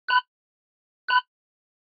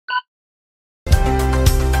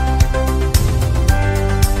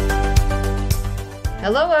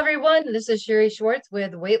Hello, everyone. This is Cherie Schwartz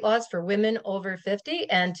with Weight Loss for Women Over 50.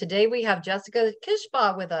 And today we have Jessica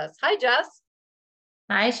Kishbaugh with us. Hi, Jess.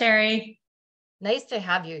 Hi, Cherie. Nice to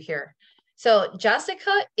have you here. So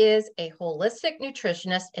Jessica is a holistic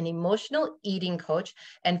nutritionist and emotional eating coach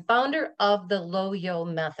and founder of the Lo-Yo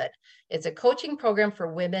Method. It's a coaching program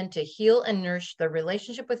for women to heal and nourish their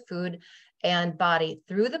relationship with food and body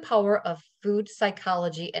through the power of food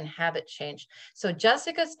psychology and habit change. So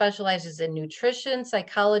Jessica specializes in nutrition,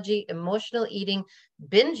 psychology, emotional eating,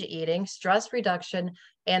 binge eating, stress reduction,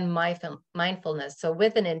 and mindfulness. So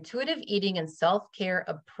with an intuitive eating and self-care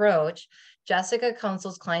approach, Jessica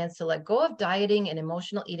counsels clients to let go of dieting and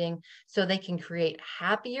emotional eating so they can create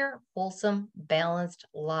happier, wholesome, balanced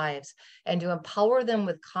lives and to empower them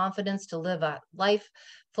with confidence to live a life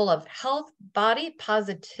full of health, body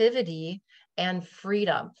positivity, and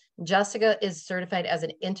freedom. Jessica is certified as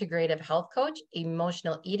an integrative health coach,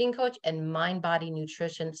 emotional eating coach, and mind-body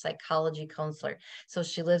nutrition psychology counselor. So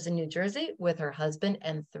she lives in New Jersey with her husband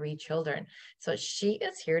and 3 children. So she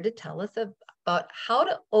is here to tell us about how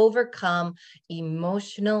to overcome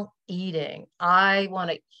emotional eating. I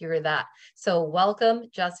want to hear that. So welcome,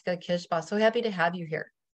 Jessica Kishbaugh. So happy to have you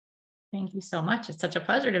here. Thank you so much. It's such a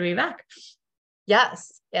pleasure to be back.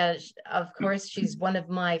 Yes, of course, she's one of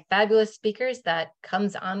my fabulous speakers that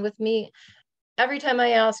comes on with me every time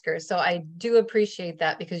I ask her. So I do appreciate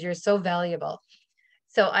that because you're so valuable.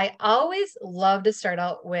 So I always love to start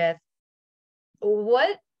out with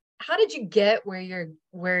how did you get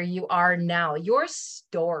where you are now? Your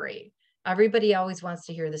story. Everybody always wants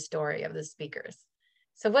to hear the story of the speakers.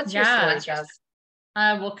 So what's your story, Jess?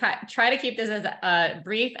 We'll try to keep this as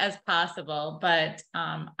brief as possible, but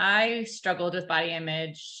I struggled with body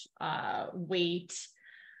image, weight,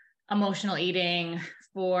 emotional eating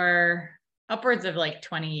for upwards of like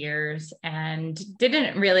 20 years and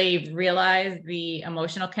didn't really realize the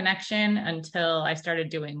emotional connection until I started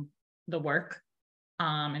doing the work.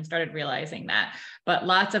 And started realizing that, but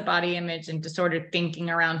lots of body image and disordered thinking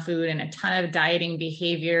around food and a ton of dieting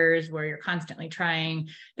behaviors where you're constantly trying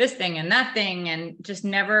this thing and that thing and just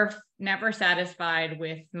never satisfied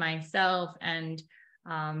with myself. And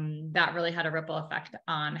that really had a ripple effect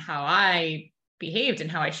on how I behaved and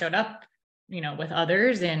how I showed up, with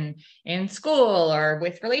others in school or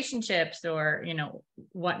with relationships or,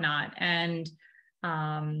 whatnot. And,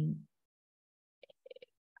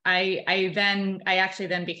 I actually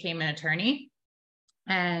then became an attorney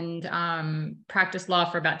and practiced law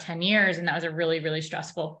for about 10 years. And that was a really, really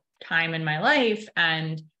stressful time in my life.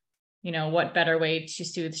 And, what better way to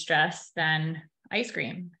soothe stress than ice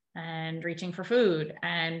cream and reaching for food?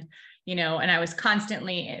 And, and I was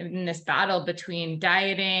constantly in this battle between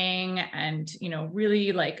dieting and,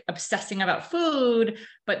 really like obsessing about food,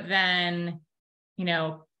 but then,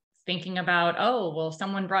 thinking about, oh, well,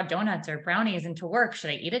 someone brought donuts or brownies into work.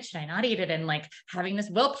 Should I eat it? Should I not eat it? And like having this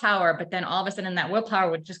willpower, but then all of a sudden that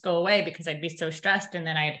willpower would just go away because I'd be so stressed. And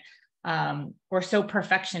then or so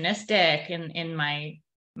perfectionistic in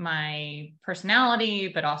my personality,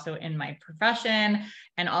 but also in my profession.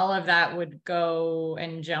 And all of that would go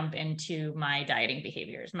and jump into my dieting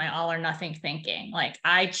behaviors, my all or nothing thinking. Like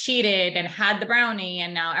I cheated and had the brownie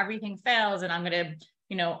and now everything fails and I'm going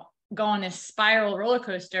to, go on this spiral roller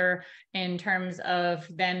coaster in terms of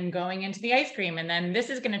then going into the ice cream. And then this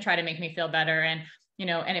is going to try to make me feel better. And,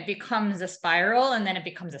 and it becomes a spiral and then it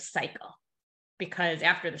becomes a cycle because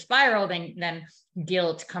after the spiral, then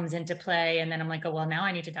guilt comes into play. And then I'm like, oh, well, now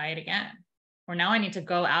I need to diet again, or now I need to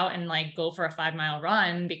go out and like go for a 5-mile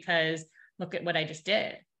run because look at what I just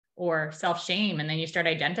did, or self-shame. And then you start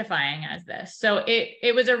identifying as this. So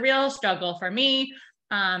it was a real struggle for me.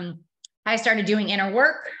 I started doing inner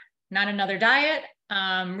work, not another diet,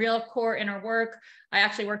 real core inner work. I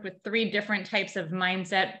actually worked with 3 different types of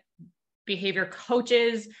mindset behavior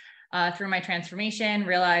coaches through my transformation,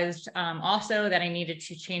 realized also that I needed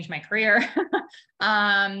to change my career.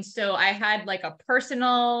 So I had like a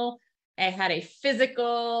personal, I had a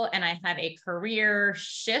physical, and I had a career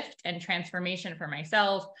shift and transformation for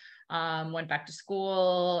myself. Went back to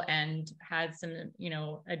school and had some,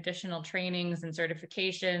 additional trainings and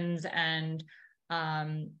certifications and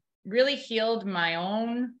really healed my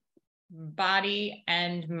own body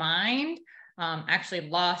and mind. Actually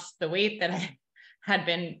lost the weight that I had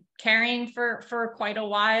been carrying for quite a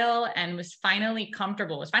while and was finally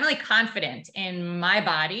comfortable, was finally confident in my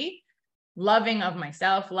body, loving of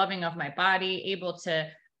myself, loving of my body, able to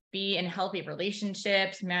be in healthy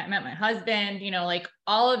relationships, met my husband, like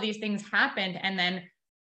all of these things happened and then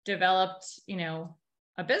developed,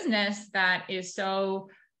 a business that is so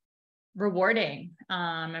rewarding.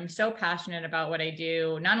 I'm so passionate about what I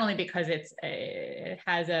do, not only because it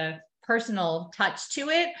has a personal touch to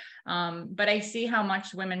it, but I see how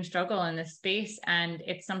much women struggle in this space, and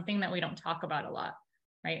it's something that we don't talk about a lot,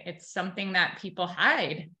 right? It's something that people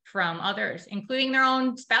hide from others, including their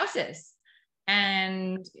own spouses.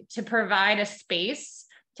 And to provide a space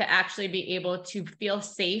to actually be able to feel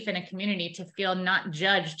safe in a community, to feel not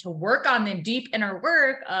judged, to work on the deep inner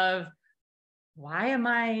work of, why am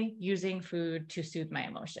I using food to soothe my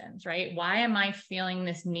emotions, right? Why am I feeling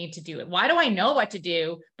this need to do it? Why do I know what to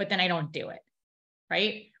do, but then I don't do it,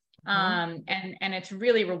 right? And it's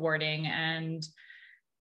really rewarding. And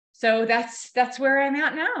so that's where I'm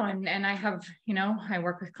at now. And I have, I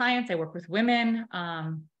work with clients, I work with women,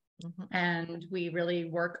 and we really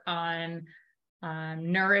work on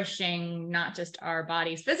nourishing not just our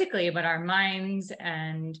bodies physically, but our minds,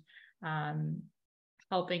 and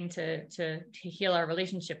helping to heal our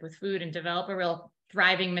relationship with food and develop a real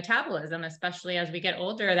thriving metabolism, especially as we get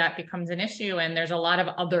older. That becomes an issue. And there's a lot of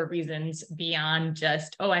other reasons beyond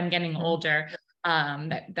just, oh, I'm getting older,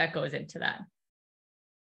 that goes into that.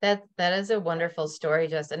 That is a wonderful story,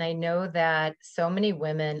 Jess. And I know that so many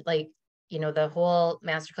women, like, the whole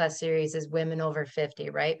masterclass series is women over 50,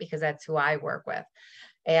 right? Because that's who I work with.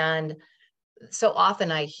 And so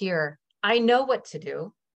often I hear, I know what to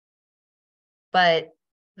do, but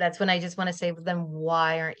that's when I just want to say to them,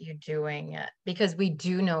 why aren't you doing it? Because we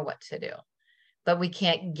do know what to do, but we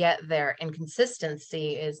can't get there. And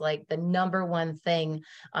consistency is like the number one thing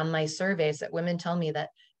on my surveys, that women tell me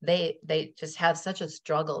that they just have such a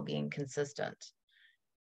struggle being consistent,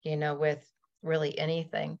 with really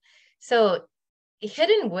anything. So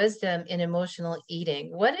hidden wisdom in emotional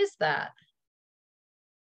eating, what is that?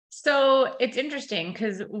 So it's interesting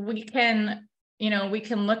because we can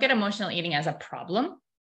look at emotional eating as a problem,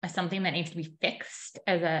 as something that needs to be fixed,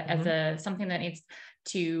 as a something that needs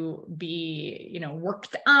to be,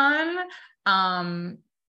 worked on.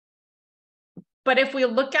 But if we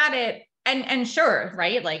look at it, and sure,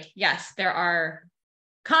 right? Like, yes, there are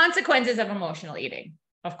consequences of emotional eating,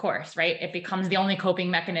 of course, right? It becomes the only coping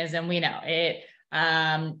mechanism we know. It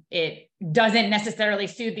doesn't necessarily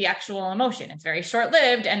soothe the actual emotion. It's very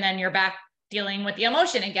short-lived, and then you're back dealing with the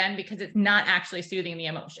emotion again, because it's not actually soothing the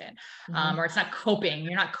emotion, or it's not coping.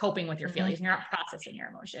 You're not coping with your feelings. You're not processing your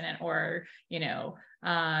emotion, or it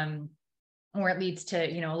leads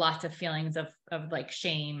to, lots of feelings of like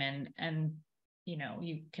shame, and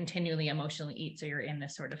you continually emotionally eat. So you're in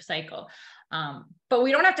this sort of cycle. But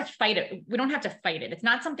we don't have to fight it. We don't have to fight it. It's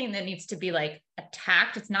not something that needs to be like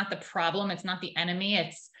attacked. It's not the problem. It's not the enemy.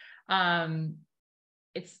 It's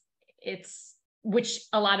which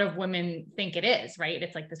a lot of women think it is, right?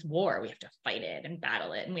 It's like this war. We have to fight it and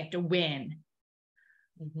battle it, and we have to win.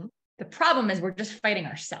 The problem is we're just fighting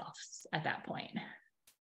ourselves at that point.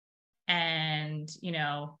 And,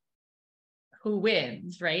 who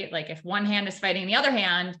wins, right? Like, if one hand is fighting the other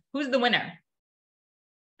hand, who's the winner?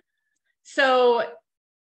 So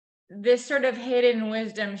this sort of hidden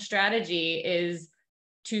wisdom strategy is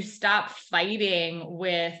to stop fighting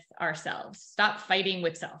with ourselves, stop fighting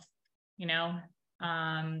with self.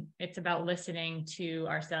 It's about listening to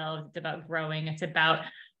ourselves. It's about growing. It's about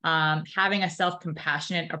having a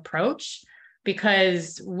self-compassionate approach,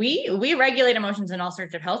 because we regulate emotions in all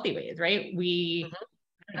sorts of healthy ways, right? We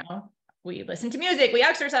listen to music, we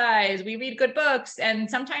exercise, we read good books, and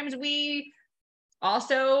sometimes we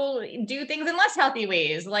also do things in less healthy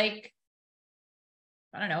ways, like,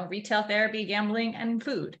 retail therapy, gambling, and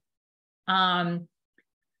food. I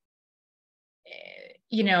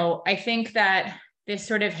think that this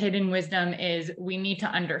sort of hidden wisdom is, we need to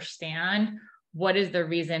understand what is the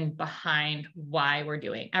reason behind why we're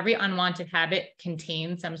doing. Every unwanted habit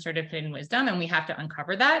contains some sort of hidden wisdom, and we have to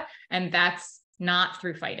uncover that. And that's not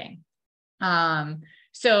through fighting.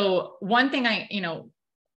 So one thing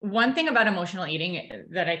about emotional eating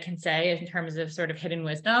that I can say in terms of sort of hidden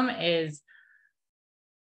wisdom is,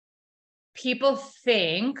 people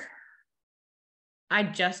think I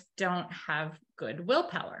just don't have good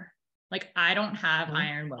willpower. Like, I don't have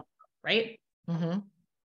iron willpower, right?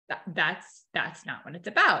 That's not what it's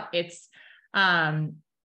about. It's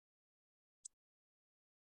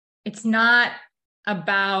not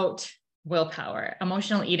about willpower.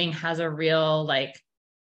 Emotional eating has a real, like,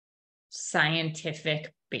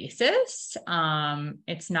 scientific basis.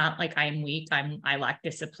 It's not like I'm weak, I lack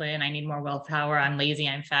discipline, I need more willpower, I'm lazy,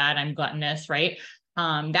 I'm fat, I'm gluttonous, right?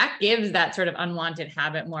 That gives that sort of unwanted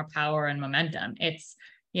habit more power and momentum. It's,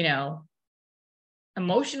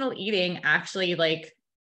 emotional eating actually, like,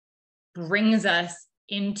 brings us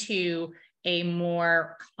into a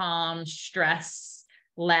more calm, stress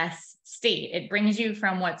less state. It brings you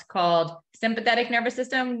from what's called sympathetic nervous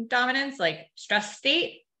system dominance, like stress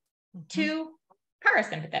state, to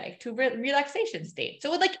parasympathetic, to relaxation state.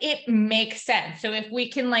 So it makes sense. So if we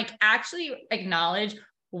can actually acknowledge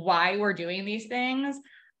why we're doing these things,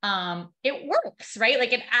 it works, right?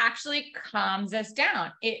 It actually calms us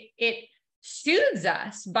down. It soothes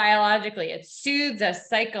us biologically. It soothes us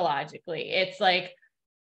psychologically. It's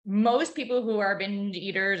most people who are binge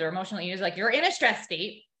eaters or emotional eaters, you're in a stress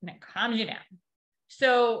state and it calms you down.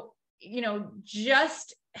 So,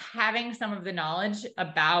 just having some of the knowledge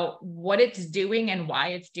about what it's doing and why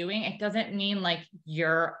it's doing, it doesn't mean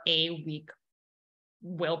you're a weak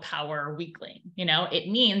willpower weakling. It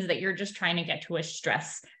means that you're just trying to get to a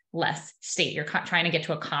stress less state. You're trying to get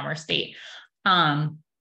to a calmer state.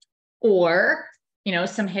 Or,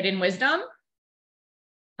 some hidden wisdom.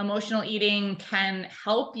 Emotional eating can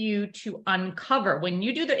help you to uncover, when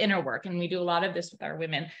you do the inner work, and we do a lot of this with our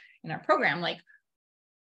women in our program,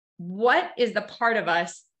 what is the part of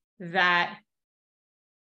us that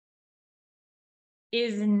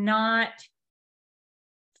is not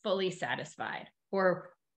fully satisfied? Or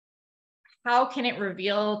how can it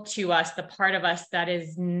reveal to us the part of us that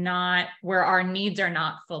is not, where our needs are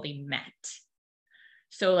not fully met?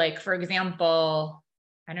 So for example,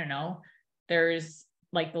 I don't know, there's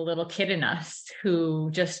the little kid in us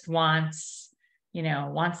who just wants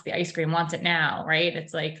the ice cream, wants it now, right?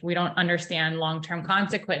 It's we don't understand long-term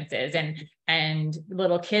consequences, and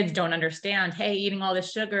little kids don't understand, hey, eating all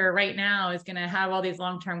this sugar right now is going to have all these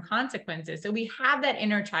long-term consequences. So we have that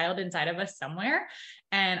inner child inside of us somewhere,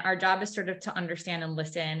 and our job is sort of to understand and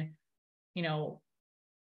listen,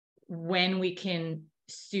 when we can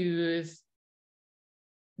soothe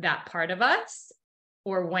that part of us,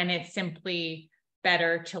 or when it's simply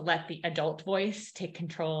better to let the adult voice take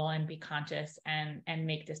control and be conscious and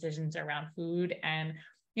make decisions around food. And,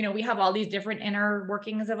 we have all these different inner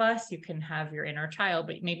workings of us. You can have your inner child,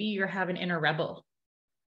 but maybe you have an inner rebel.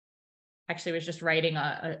 Actually, I was just writing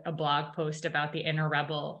a blog post about the inner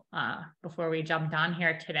rebel before we jumped on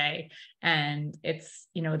here today. And it's,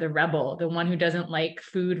 the rebel, the one who doesn't like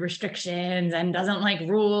food restrictions and doesn't like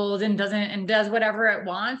rules and does whatever it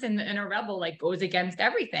wants. And the inner rebel goes against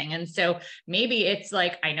everything. And so maybe it's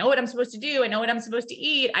I know what I'm supposed to do. I know what I'm supposed to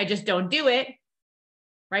eat. I just don't do it.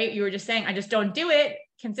 Right? You were just saying, I just don't do it.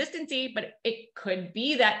 Consistency, but it could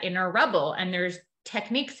be that inner rebel. And there's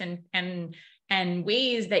techniques and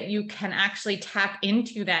ways that you can actually tap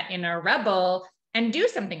into that inner rebel and do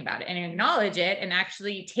something about it and acknowledge it and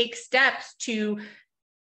actually take steps to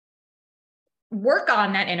work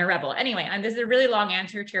on that inner rebel. Anyway, and this is a really long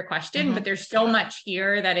answer to your question, but there's so much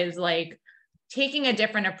here that is taking a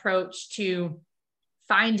different approach to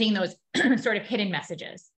finding those sort of hidden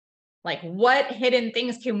messages. What hidden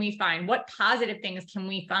things can we find? What positive things can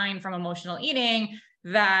we find from emotional eating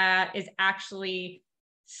that is actually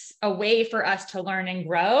a way for us to learn and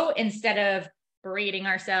grow, instead of berating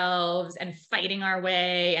ourselves and fighting our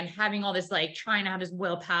way and having all this trying to have this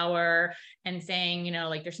willpower and saying,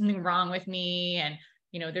 there's something wrong with me. And,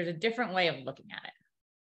 there's a different way of looking at it.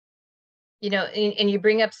 And you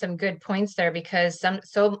bring up some good points there, because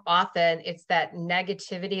so often it's that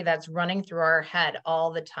negativity that's running through our head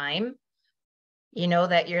all the time,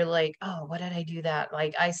 that you're oh, what did I do that?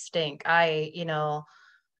 I stink.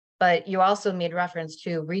 But you also made reference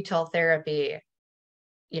to retail therapy,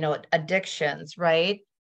 addictions, right?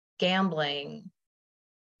 Gambling.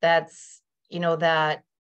 That's,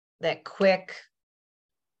 that quick,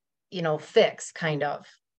 fix kind of.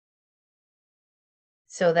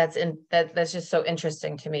 So that's just so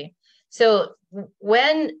interesting to me. So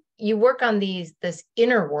when you work on this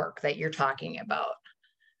inner work that you're talking about,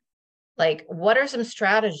 what are some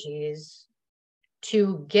strategies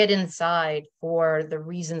to get inside for the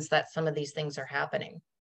reasons that some of these things are happening?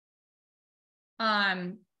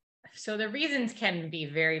 So the reasons can be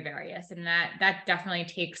very various, and that definitely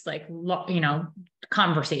takes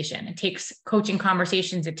conversation. It takes coaching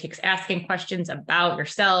conversations. It takes asking questions about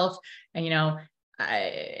yourself. And,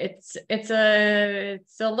 it's a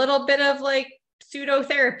little bit of pseudo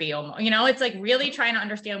therapy almost, it's really trying to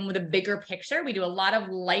understand with a bigger picture. We do a lot of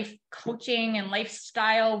life coaching and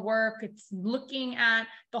lifestyle work. It's looking at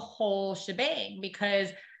the whole shebang, because,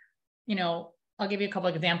 I'll give you a couple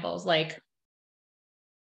of examples.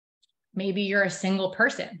 Maybe you're a single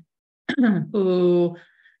person who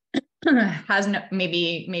has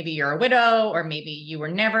maybe you're a widow, or maybe you were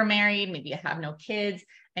never married, maybe you have no kids.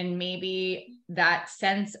 And maybe that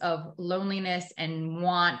sense of loneliness and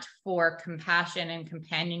want for compassion and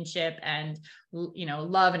companionship and,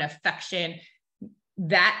 love and affection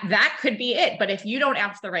that could be it. But if you don't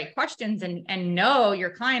ask the right questions and know your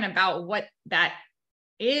client about what that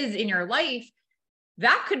is in your life,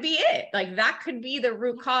 that could be it. Like that could be the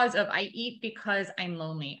root cause of I eat because I'm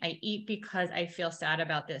lonely. I eat because I feel sad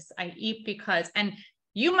about this. I eat because, and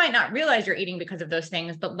you might not realize you're eating because of those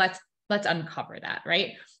things, but let's uncover that.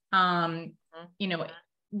 Right. You know,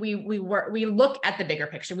 we look at the bigger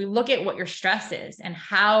picture. We look at what your stress is and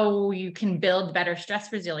how you can build better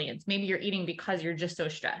stress resilience. Maybe you're eating because you're just so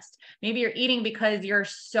stressed. Maybe you're eating because you're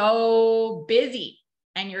so busy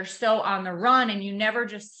and you're so on the run and you never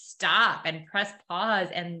just stop and press pause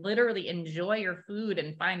and literally enjoy your food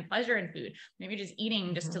and find pleasure in food. Maybe you're just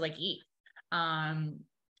eating just to like eat.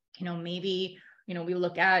 You know, maybe, you know, we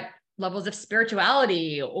look at levels of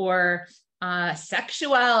spirituality or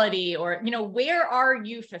sexuality, or, you know, where are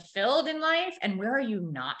you fulfilled in life and where are you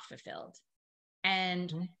not fulfilled?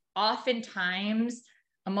 And oftentimes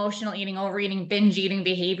emotional eating, overeating, binge eating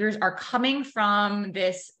behaviors are coming from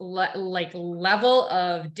this level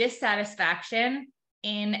of dissatisfaction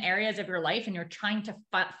in areas of your life, and you're trying to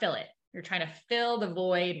fill it. You're trying to fill the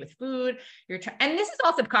void with food. And this is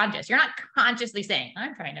all subconscious. You're not consciously saying,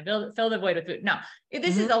 I'm trying to fill the void with food. No,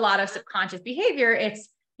 this is a lot of subconscious behavior. It's,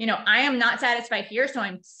 you know, I am not satisfied here, so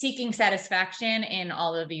I'm seeking satisfaction in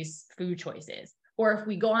all of these food choices. Or if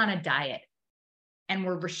we go on a diet and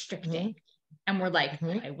we're restricting and we're like,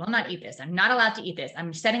 I will not eat this. I'm not allowed to eat this.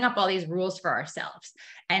 I'm setting up all these rules for ourselves.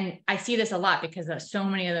 And I see this a lot because so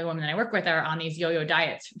many of the women that I work with are on these yo-yo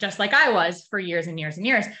diets, just like I was for years and years and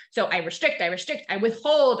years. So I restrict, I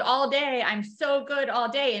withhold all day. I'm so good all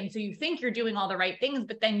day. And so you think you're doing all the right things,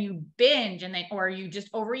 but then you binge or you just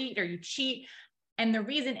overeat or you cheat. And the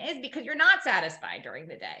reason is because you're not satisfied during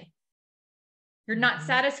the day. You're not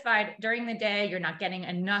satisfied during the day. You're not getting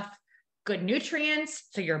enough good nutrients.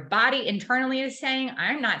 So your body internally is saying,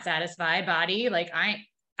 I'm not satisfied, body. Like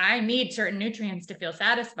I need certain nutrients to feel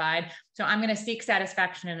satisfied. So I'm going to seek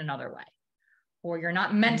satisfaction in another way. Or you're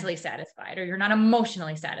not mentally satisfied, or you're not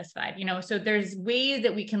emotionally satisfied, you know? So there's ways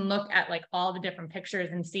that we can look at like all the different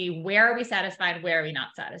pictures and see, where are we satisfied? Where are we not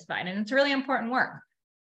satisfied? And it's really important work.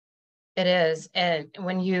 It is. And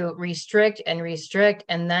when you restrict,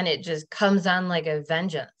 and then it just comes on like a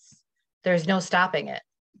vengeance, there's no stopping it.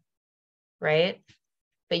 Right.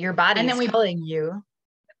 But your body is telling you,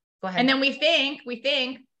 go ahead. And then we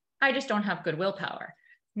think, I just don't have good willpower.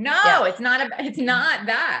 No, it's not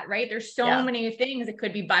that, right? There's so many things. It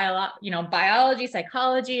could be biology,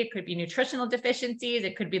 psychology. It could be nutritional deficiencies.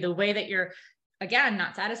 It could be the way that you're, again,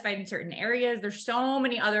 not satisfied in certain areas. There's so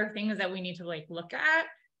many other things that we need to like look at.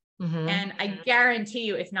 And I guarantee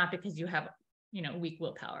you it's not because you have, you know, weak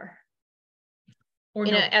willpower. Or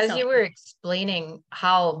you know, as you were explaining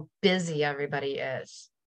how busy everybody is,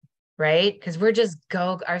 right? Because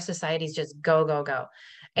our society's just go.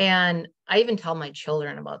 And I even tell my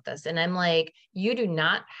children about this. And I'm like, you do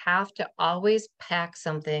not have to always pack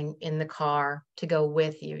something in the car to go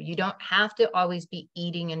with you. You don't have to always be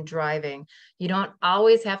eating and driving. You don't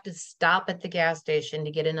always have to stop at the gas station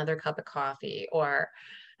to get another cup of coffee.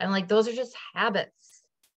 I'm like, those are just habits.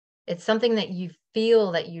 It's something that you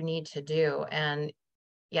feel that you need to do. And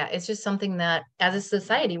yeah, it's just something that as a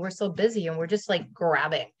society, we're so busy and we're just like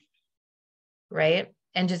grabbing, right?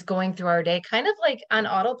 And just going through our day kind of like on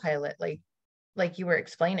autopilot, like you were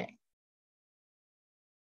explaining.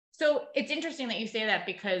 So it's interesting that you say that,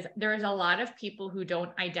 because there's a lot of people who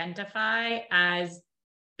don't identify as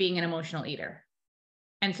being an emotional eater.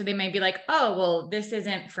 And so they may be like, oh, well, this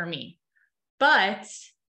isn't for me. But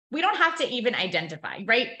we don't have to even identify,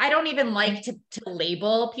 right? I don't even like to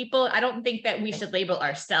label people. I don't think that we should label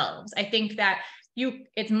ourselves. I think that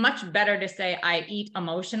it's much better to say I eat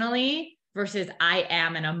emotionally versus I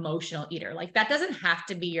am an emotional eater. Like that doesn't have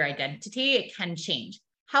to be your identity. It can change.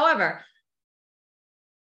 However,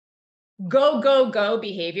 go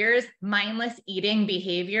behaviors, mindless eating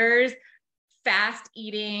behaviors, fast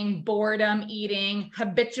eating, boredom eating,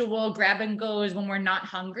 habitual grab and goes when we're not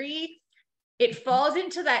hungry, it falls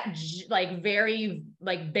into that like very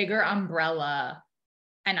like bigger umbrella.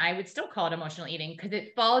 And I would still call it emotional eating because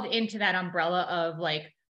it falls into that umbrella of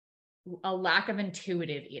like a lack of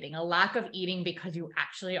intuitive eating, a lack of eating because you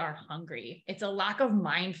actually are hungry. It's a lack of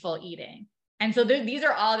mindful eating. And so these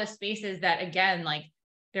are all the spaces that, again, like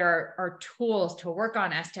there are tools to work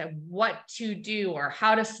on as to what to do or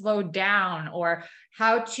how to slow down or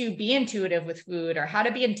how to be intuitive with food or how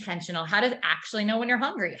to be intentional, how to actually know when you're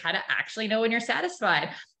hungry, how to actually know when you're satisfied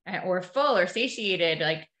or full or satiated.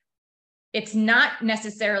 Like it's not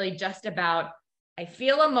necessarily just about, I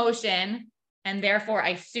feel emotion and therefore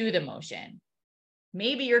I soothe emotion.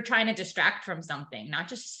 Maybe you're trying to distract from something, not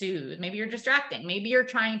just soothe. Maybe you're distracting. Maybe you're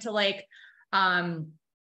trying to like,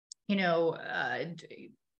 you know,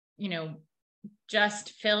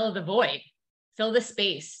 just fill the void, fill the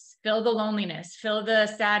space, fill the loneliness, fill the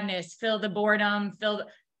sadness, fill the boredom,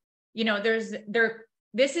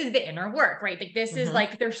 this is the inner work, right? Like this is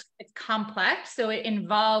like, it's complex. So it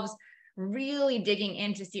involves really digging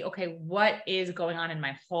in to see, okay, what is going on in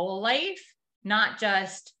my whole life? Not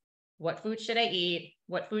just what food should I eat?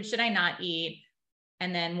 What food should I not eat?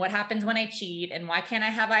 And then what happens when I cheat? And why can't I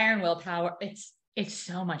have iron willpower? It's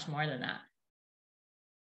so much more than that.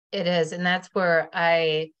 It is. And that's where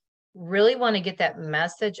I really want to get that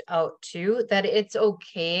message out too, that it's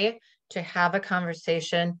okay to have a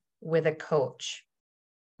conversation with a coach,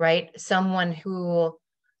 right? Someone who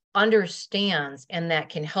understands and that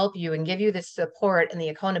can help you and give you the support and the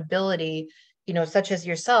accountability, such as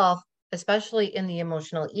yourself, especially in the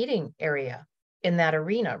emotional eating area, in that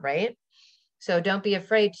arena, right? So don't be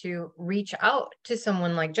afraid to reach out to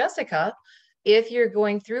someone like Jessica if you're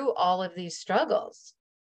going through all of these struggles,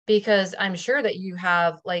 because I'm sure that you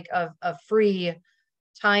have like a free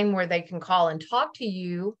time where they can call and talk to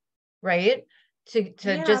you, right? To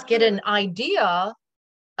just get an idea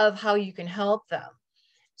of how you can help them.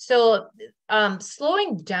 So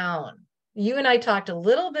slowing down, you and I talked a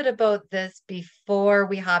little bit about this before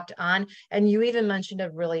we hopped on, and you even mentioned a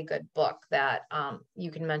really good book that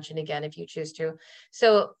you can mention again if you choose to.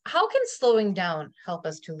 So how can slowing down help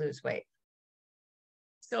us to lose weight?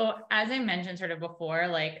 So as I mentioned sort of before,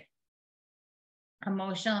 like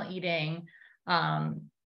emotional eating,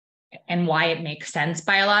 and why it makes sense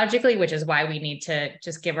biologically, which is why we need to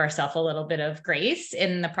just give ourselves a little bit of grace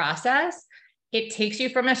in the process. It takes you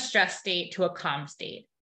from a stress state to a calm state.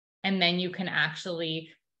 And then you can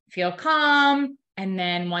actually feel calm. And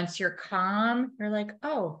then once you're calm, you're like,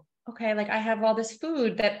 oh, okay, like I have all this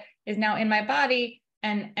food that is now in my body,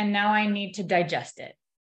 and now I need to digest it.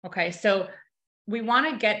 Okay. So we want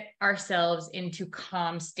to get ourselves into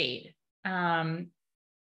calm state. And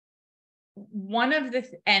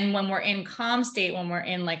when we're in calm state, when we're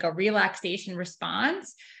in like a relaxation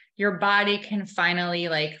response, your body can finally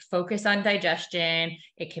like focus on digestion.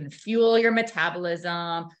 It can fuel your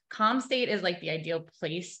metabolism. Calm state is like the ideal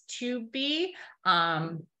place to be.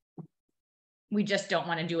 We just don't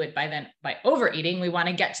want to do it by overeating. We want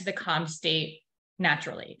to get to the calm state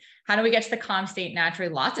naturally. How do we get to the calm state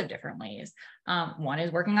naturally? Lots of different ways. One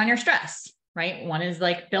is working on your stress, right? One is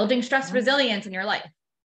like building stress resilience in your life.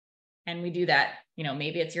 And we do that,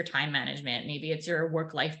 maybe it's your time management, maybe it's your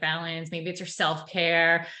work-life balance, maybe it's your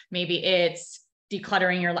self-care, maybe it's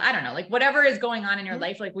decluttering I don't know, like whatever is going on in your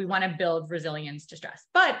life, like we want to build resilience to stress.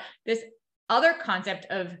 But this other concept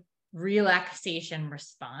of relaxation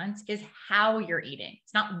response is how you're eating.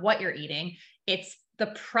 It's not what you're eating. It's the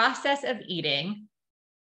process of eating,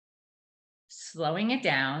 slowing it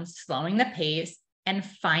down, slowing the pace, and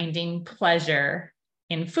finding pleasure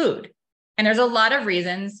in food. And there's a lot of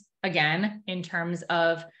reasons, again, in terms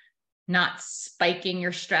of not spiking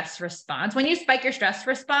your stress response. When you spike your stress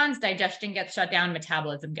response, digestion gets shut down,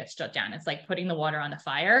 metabolism gets shut down. It's like putting the water on the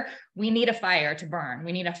fire. We need a fire to burn.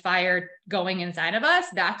 We need a fire going inside of us.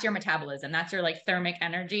 That's your metabolism. That's your like thermic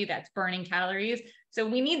energy that's burning calories. So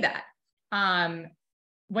we need that.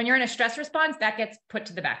 When you're in a stress response, that gets put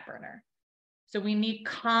to the back burner. So we need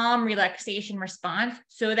calm relaxation response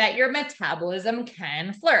so that your metabolism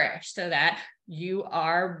can flourish, so that you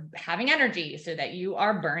are having energy, so that you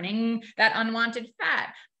are burning that unwanted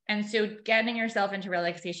fat. And so getting yourself into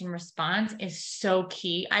relaxation response is so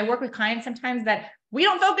key. I work with clients sometimes that we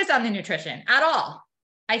don't focus on the nutrition at all.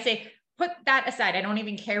 I say, put that aside. I don't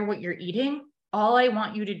even care what you're eating. All I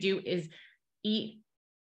want you to do is eat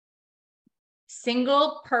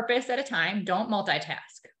single purpose at a time. Don't multitask.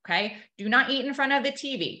 Okay. Do not eat in front of the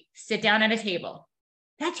TV. Sit down at a table.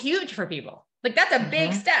 That's huge for people. Like that's a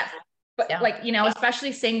big step. But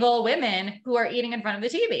especially single women who are eating in front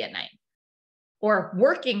of the TV at night, or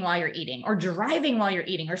working while you're eating, or driving while you're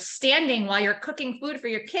eating, or standing while you're cooking food for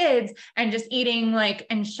your kids and just eating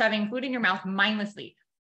and shoving food in your mouth mindlessly.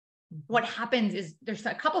 What happens is there's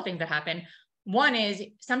a couple things that happen. One is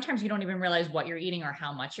sometimes you don't even realize what you're eating or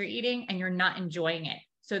how much you're eating, and you're not enjoying it.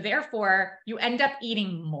 So therefore you end up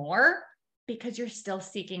eating more because you're still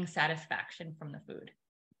seeking satisfaction from the food.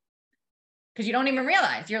 Because you don't even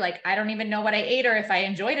realize, you're like, I don't even know what I ate or if I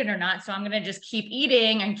enjoyed it or not. So I'm going to just keep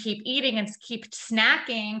eating and keep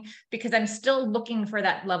snacking because I'm still looking for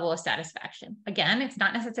that level of satisfaction. Again, it's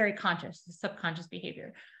not necessarily conscious, it's subconscious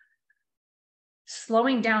behavior.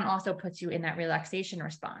 Slowing down also puts you in that relaxation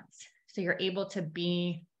response. So you're able to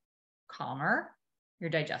be calmer. your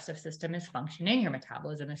digestive system is functioning, your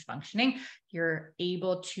metabolism is functioning, you're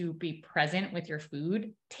able to be present with your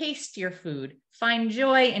food, taste your food, find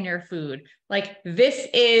joy in your food. Like this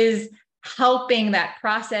is helping that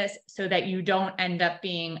process so that you don't end up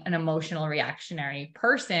being an emotional reactionary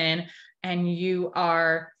person and you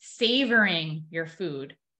are savoring your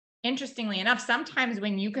food. Interestingly enough, sometimes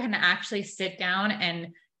when you can actually sit down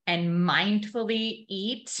and mindfully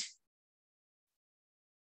eat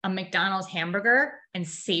a McDonald's hamburger and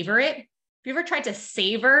savor it. Have you ever tried to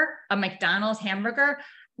savor a McDonald's hamburger?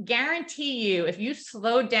 Guarantee you, if you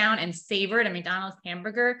slow down and savored a McDonald's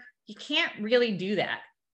hamburger, you can't really do that.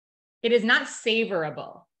 It is not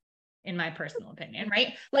savorable, in my personal opinion,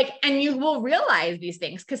 right? Like, and you will realize these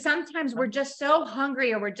things because sometimes we're just so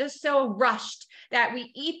hungry or we're just so rushed that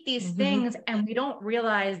we eat these things and we don't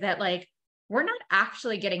realize that like, we're not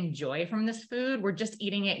actually getting joy from this food. We're just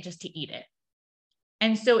eating it just to eat it.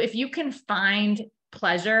 And so if you can find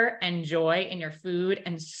pleasure and joy in your food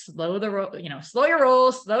and slow your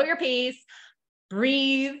roll, slow your pace,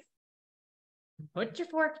 breathe, put your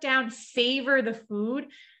fork down, savor the food,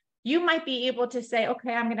 you might be able to say,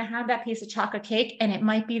 okay, I'm going to have that piece of chocolate cake. And it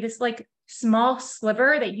might be this like small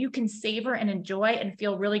sliver that you can savor and enjoy and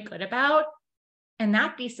feel really good about. And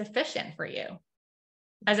that be sufficient for you,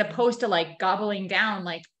 as opposed to like gobbling down,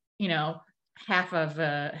 like, half of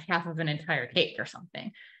an entire cake or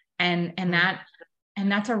something. And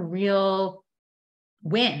that's a real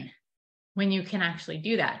win when you can actually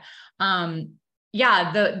do that.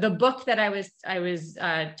 The book that I was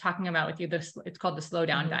talking about with you, it's called The Slow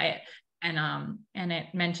Down Diet. And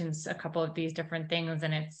it mentions a couple of these different things.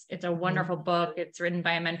 And it's a wonderful book. It's written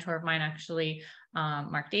by a mentor of mine, actually,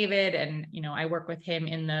 Mark David. And, I work with him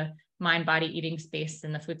in the mind, body, eating space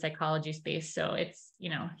and the food psychology space. So it's,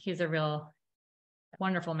 he's a real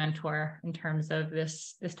wonderful mentor in terms of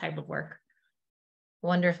this type of work.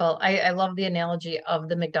 Wonderful. I love the analogy of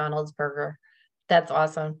the McDonald's burger. That's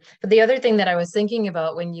awesome. But the other thing that I was thinking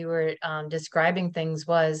about when you were describing things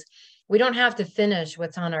was we don't have to finish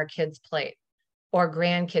what's on our kids' plate or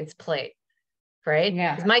grandkids' plate, right?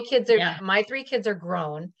 Yeah. Because my 3 kids are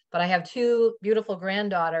grown, but I have 2 beautiful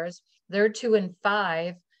granddaughters. They're 2 and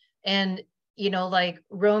 5. And, like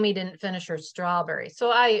Romy didn't finish her strawberry. So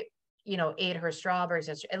I, ate her strawberries.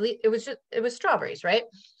 At least it was strawberries, right?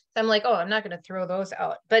 So I'm like, oh, I'm not going to throw those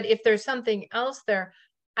out. But if there's something else there,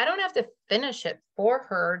 I don't have to finish it for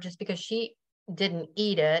her just because she didn't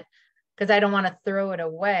eat it, because I don't want to throw it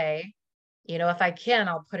away. If I can,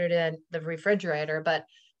 I'll put it in the refrigerator. But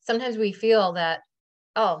sometimes we feel that,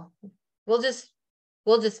 oh, we'll just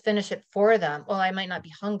finish it for them. Well, I might not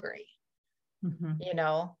be hungry,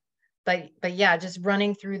 but yeah, just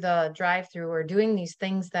running through the drive-through or doing these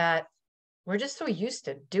things that we're just so used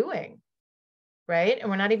to doing, right? And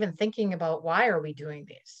we're not even thinking about, why are we doing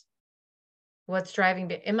these? What's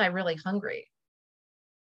driving am I really hungry?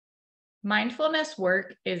 Mindfulness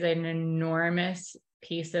work is an enormous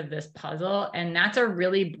piece of this puzzle. And that's a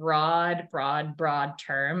really broad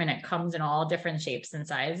term. And it comes in all different shapes and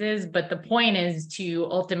sizes. But the point is to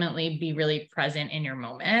ultimately be really present in your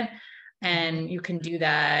moment. And you can do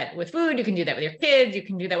that with food. You can do that with your kids. You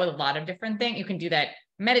can do that with a lot of different things. You can do that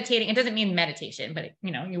meditating. It doesn't mean meditation, but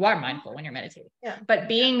you are mindful when you're meditating. Yeah. But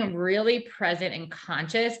being really present and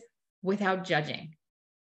conscious without judging.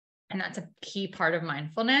 And that's a key part of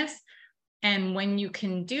mindfulness. And when you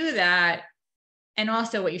can do that, and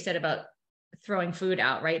also what you said about throwing food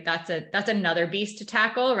out, right? That's another beast to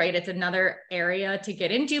tackle, right? It's another area to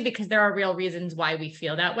get into because there are real reasons why we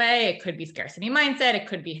feel that way. It could be scarcity mindset. It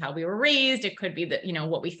could be how we were raised. It could be that,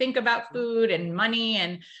 what we think about food and money.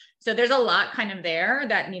 And so there's a lot kind of there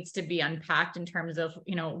that needs to be unpacked in terms of,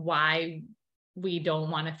 why we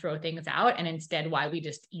don't want to throw things out and instead why we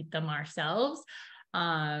just eat them ourselves.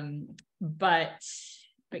 But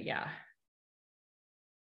yeah.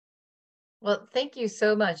 Well, thank you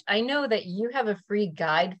so much. I know that you have a free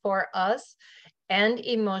guide for us and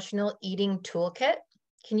emotional eating toolkit.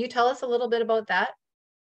 Can you tell us a little bit about that?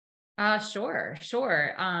 Sure.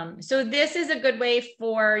 So this is a good way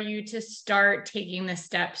for you to start taking the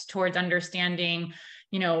steps towards understanding,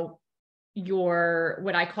 your,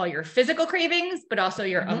 what I call your physical cravings, but also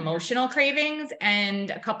your emotional cravings, and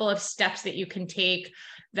a couple of steps that you can take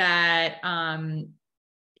that,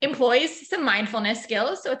 employs some mindfulness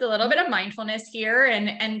skills. So it's a little bit of mindfulness here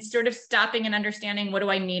and sort of stopping and understanding, what do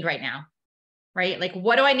I need right now? Right? Like,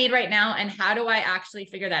 what do I need right now? And how do I actually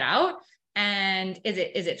figure that out? And is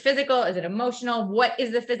it physical? Is it emotional? What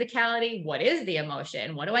is the physicality? What is the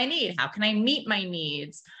emotion? What do I need? How can I meet my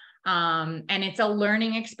needs? And it's a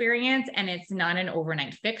learning experience and it's not an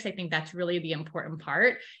overnight fix. I think that's really the important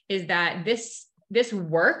part, is that this this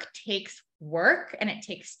work takes work and it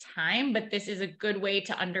takes time, but this is a good way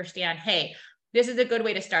to understand, hey, this is a good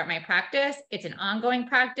way to start my practice. It's an ongoing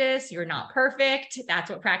practice. You're not perfect. That's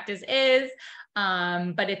what practice is.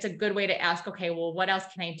 But it's a good way to ask, okay, well, what else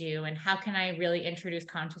can I do? And how can I really introduce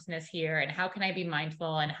consciousness here? And how can I be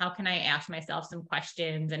mindful? And how can I ask myself some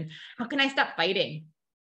questions? And how can I stop fighting,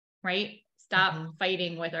 right? Stop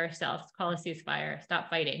fighting with ourselves. Call a ceasefire. Stop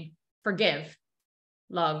fighting. Forgive,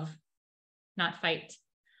 love, not fight.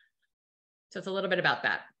 So it's a little bit about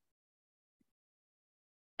that.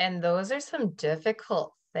 And those are some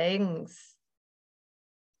difficult things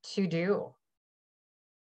to do.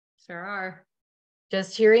 Sure are.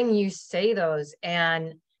 Just hearing you say those,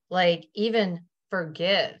 and like even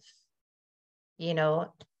forgive, you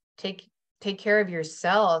know, take care of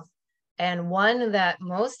yourself. And one that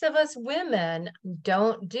most of us women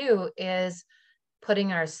don't do is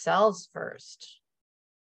putting ourselves first,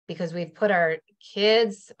 because we've put our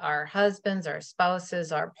kids, our husbands, our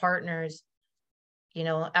spouses, our partners, you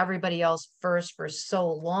know, everybody else first for so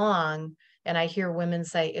long. And I hear women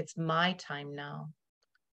say, it's my time now.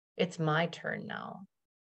 It's my turn now,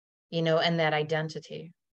 you know, and that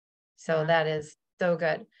identity. So that is so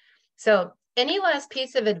good. So any last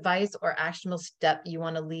piece of advice or actionable step you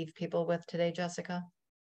want to leave people with today, Jessica?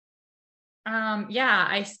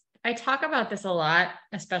 Yeah, I talk about this a lot,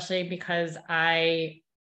 especially because I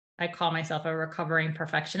call myself a recovering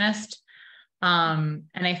perfectionist. And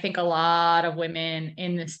I think a lot of women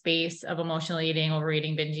in the space of emotional eating,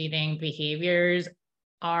 overeating, binge eating behaviors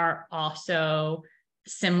are also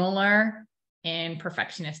similar in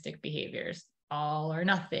perfectionistic behaviors, all or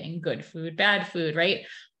nothing, good food, bad food, right?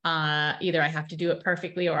 Either I have to do it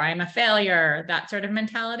perfectly or I'm a failure, that sort of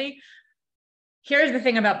mentality. Here's the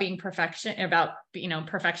thing about being perfection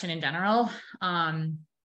in general.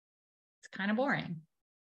 It's kind of boring.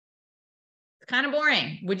 It's kind of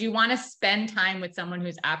boring. Would you want to spend time with someone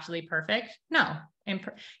who's absolutely perfect? No.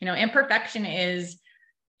 Imperfection is,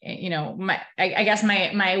 I guess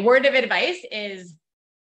my word of advice is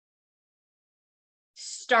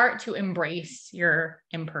start to embrace your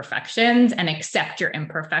imperfections and accept your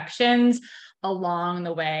imperfections along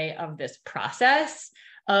the way of this process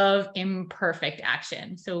of imperfect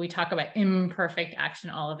action. So we talk about imperfect action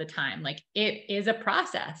all of the time. Like, it is a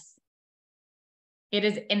process. It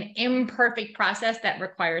is an imperfect process that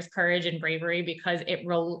requires courage and bravery, because it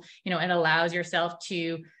allows yourself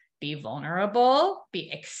to be vulnerable,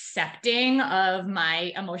 be accepting of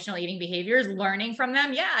my emotional eating behaviors, learning from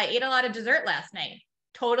them. Yeah, I ate a lot of dessert last night.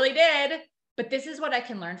 Totally did. But this is what I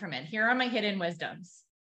can learn from it. Here are my hidden wisdoms.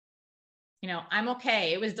 I'm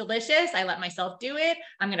okay. It was delicious. I let myself do it.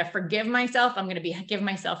 I'm going to forgive myself. I'm going to give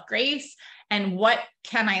myself grace. And what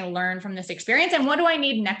can I learn from this experience? And what do I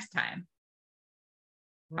need next time?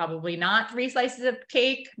 Probably not 3 slices of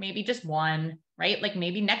cake, maybe just 1, right? Like,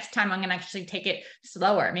 maybe next time I'm going to actually take it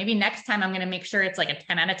slower. Maybe next time I'm going to make sure it's like a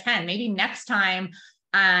 10 out of 10. Maybe next time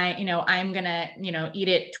I'm going to, eat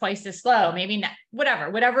it twice as slow. Maybe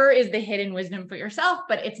whatever is the hidden wisdom for yourself,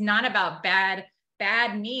 but it's not about bad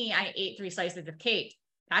me. I ate 3 slices of cake.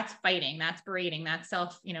 That's fighting, that's berating, that's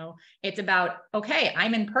it's about, okay,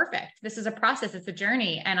 I'm imperfect. This is a process, it's a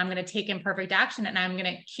journey, and I'm going to take imperfect action, and I'm going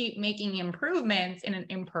to keep making improvements in an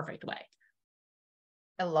imperfect way.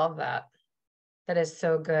 I love that. That is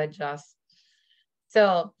so good, Jess.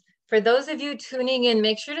 So for those of you tuning in,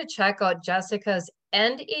 make sure to check out Jessica's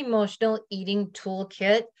End Emotional Eating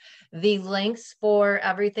Toolkit. The links for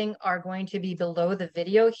everything are going to be below the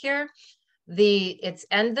video here. It's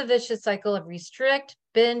end the vicious cycle of restrict,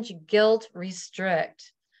 binge, guilt,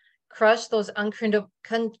 restrict. Crush those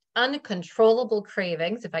uncontrollable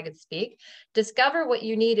cravings, if I could speak. Discover what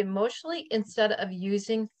you need emotionally instead of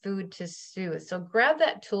using food to soothe. So grab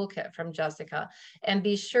that toolkit from Jessica, and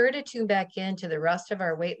be sure to tune back into the rest of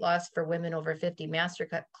our Weight Loss for Women Over 50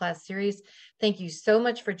 Masterclass series. Thank you so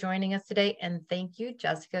much for joining us today. And thank you,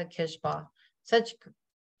 Jessica Kishbaugh. Such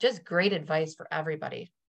just great advice for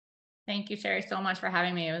everybody. Thank you, Cherie, so much for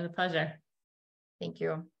having me. It was a pleasure. Thank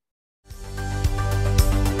you.